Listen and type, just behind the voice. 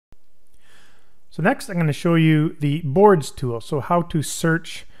So next I'm going to show you the boards tool. So how to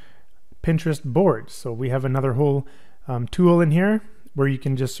search Pinterest boards. So we have another whole tool in here where you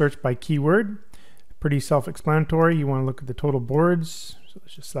can just search by keyword. Pretty self-explanatory. You want to look at the total boards. So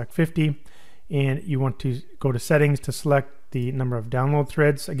let's just select 50, and you want to go to settings to select the number of download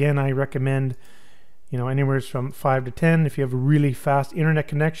threads. Again, I recommend anywhere from 5 to 10. If you have a really fast internet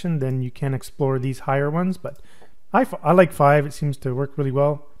connection, then you can explore these higher ones, but I like 5. It seems to work really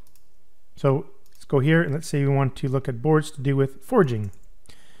well. So let's go here, and let's say we want to look at boards to do with forging,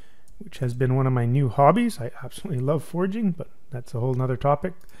 which has been one of my new hobbies. I absolutely love forging, but that's a whole nother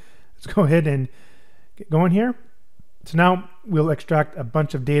topic. Let's go ahead and get going here. So now we'll extract a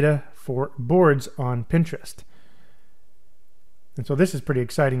bunch of data for boards on Pinterest. And so this is pretty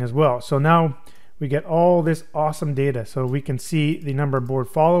exciting as well. So now we get all this awesome data. So we can see the number of board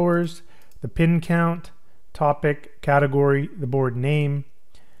followers, the pin count, topic, category, the board name,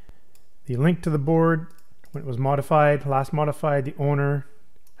 the link to the board, when it was modified, last modified, the owner,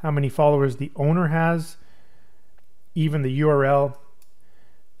 how many followers the owner has, even the URL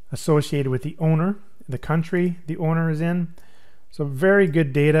associated with the owner, the country the owner is in. So very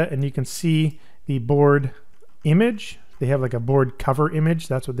good data, and you can see the board image. They have like a board cover image.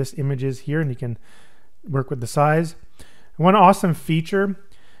 That's what this image is here, and you can work with the size. One awesome feature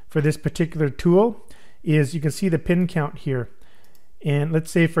for this particular tool is you can see the pin count here. And let's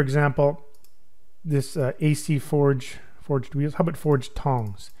say, for example, this AC forged wheels. How about forged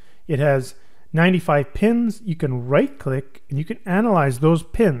tongs? It has 95 pins. You can right click and you can analyze those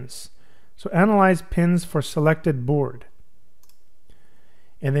pins. So analyze pins for selected board.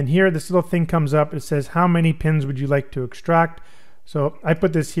 And then here this little thing comes up. It says how many pins would you like to extract. So I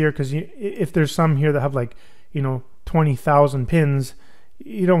put this here because if there's some here that have 20,000 pins,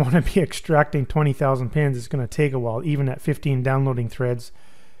 you don't want to be extracting 20,000 pins. It's going to take a while. Even at 15 downloading threads,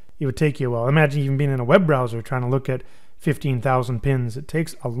 it would take you a while. Imagine even being in a web browser trying to look at 15,000 pins. It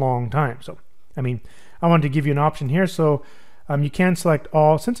takes a long time. So I wanted to give you an option here. So you can select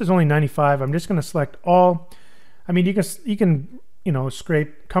all. Since there's only 95, I'm just going to select all. You can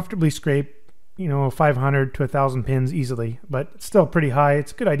comfortably scrape 500 to 1,000 pins easily, but it's still pretty high.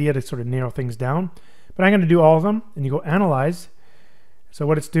 It's a good idea to sort of narrow things down. But I'm going to do all of them, and you go analyze. So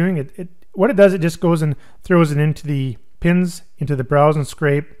what it's doing, it just goes and throws it into the pins, into the browse and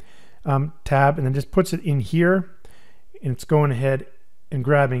scrape tab, and then just puts it in here, and it's going ahead and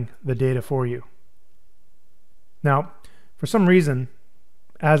grabbing the data for you. Now, for some reason,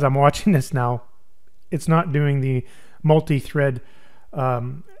 as I'm watching this now, it's not doing the multi-thread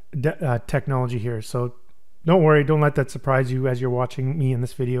technology here. So don't worry, don't let that surprise you as you're watching me in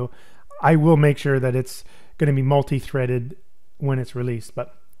this video. I will make sure that it's going to be multi-threaded when it's released,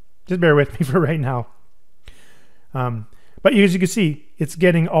 but just bear with me for right now. But as you can see, it's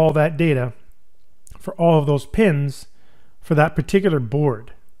getting all that data for all of those pins for that particular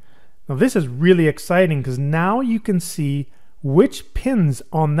board. Now this is really exciting because now you can see which pins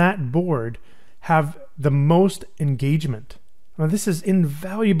on that board have the most engagement. Now this is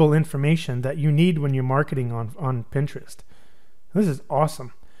invaluable information that you need when you're marketing on Pinterest. This is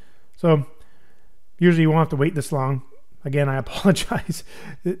awesome. So usually you won't have to wait this long. Again, I apologize.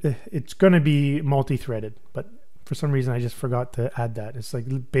 It's going to be multi-threaded, but for some reason I just forgot to add that. It's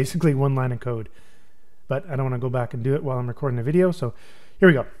like basically one line of code, but I don't want to go back and do it while I'm recording the video. So here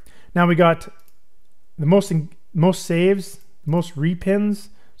we go. Now we got the most saves, most repins.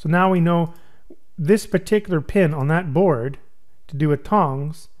 So now we know this particular pin on that board to do with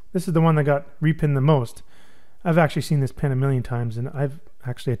tongs. This is the one that got repinned the most. I've actually seen this pin a million times, and I've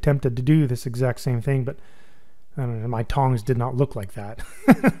actually attempted to do this exact same thing, but I don't know, my tongs did not look like that.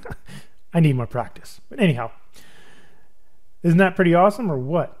 I need more practice. But anyhow, isn't that pretty awesome or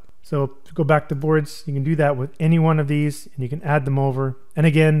what? So to go back to boards, you can do that with any one of these, and you can add them over. And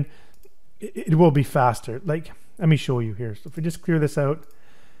again, it will be faster. Let me show you here. So if we just clear this out,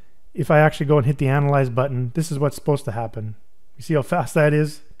 if I actually go and hit the analyze button, this is what's supposed to happen. You see how fast that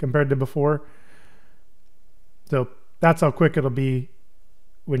is compared to before? So that's how quick it'll be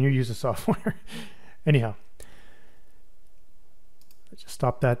when you use the software. Anyhow, let's just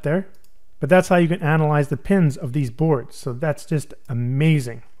stop that there. But that's how you can analyze the pins of these boards. So that's just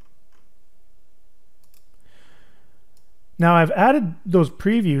amazing. Now I've added those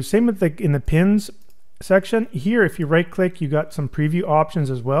previews, same with in the pins section. Here, if you right click, you got some preview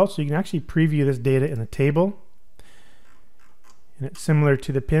options as well. So you can actually preview this data in the table. And it's similar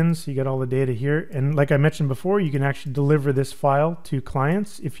to the pins, so you got all the data here. And like I mentioned before, you can actually deliver this file to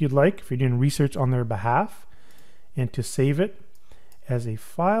clients if you'd like, if you're doing research on their behalf. And to save it as a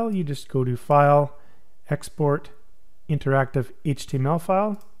file, you just go to File, Export, Interactive HTML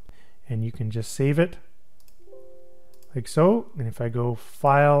File. and you can just save it like so. And if I go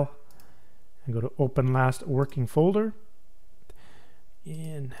File and go to Open Last Working Folder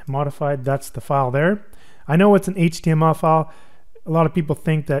and Modified, that's the file there. I know it's an HTML file. A lot of people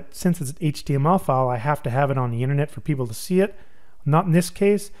think that since it's an HTML file, I have to have it on the internet for people to see it. Not in this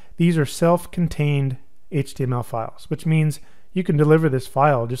case. These are self-contained HTML files, which means you can deliver this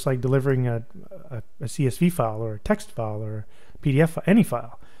file just like delivering a CSV file or a text file or a PDF, any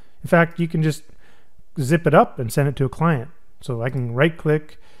file. In fact, you can just zip it up and send it to a client. So I can right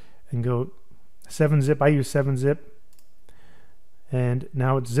click and go 7-zip. I use 7-zip. And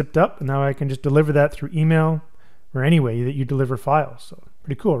now it's zipped up, and now I can just deliver that through email or any way that you deliver files. So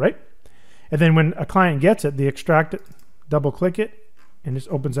pretty cool, right? And then when a client gets it, they extract it, double click it, and it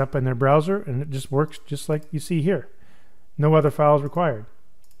just opens up in their browser, and it just works just like you see here. No other files required.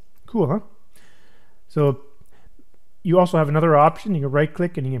 Cool, huh? So you also have another option. You can right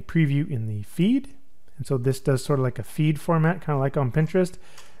click and you can preview in the feed. And so this does sort of like a feed format, kind of like on Pinterest.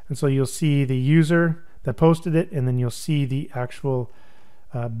 And so you'll see the user that posted it, and then you'll see the actual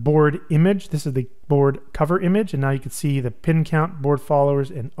board image. This is the board cover image, and now you can see the pin count, board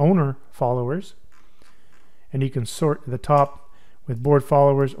followers, and owner followers. And you can sort the top with board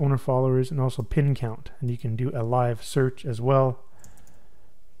followers, owner followers, and also pin count. And you can do a live search as well,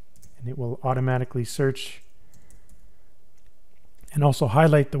 and it will automatically search and also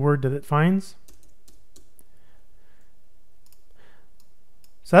highlight the word that it finds.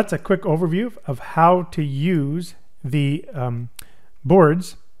 So that's a quick overview of how to use the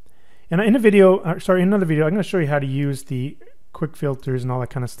boards. And in another video, I'm going to show you how to use the quick filters and all that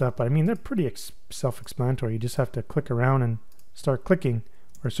kind of stuff. But I mean, they're pretty self-explanatory. You just have to click around and start clicking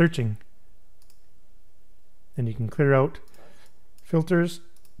or searching. And you can clear out filters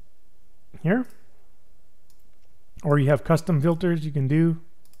here. Or you have custom filters you can do.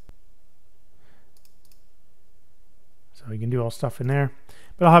 So you can do all stuff in there.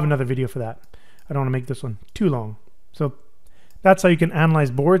 But I'll have another video for that. I don't want to make this one too long. So that's how you can analyze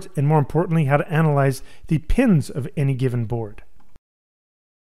boards, and more importantly, how to analyze the pins of any given board.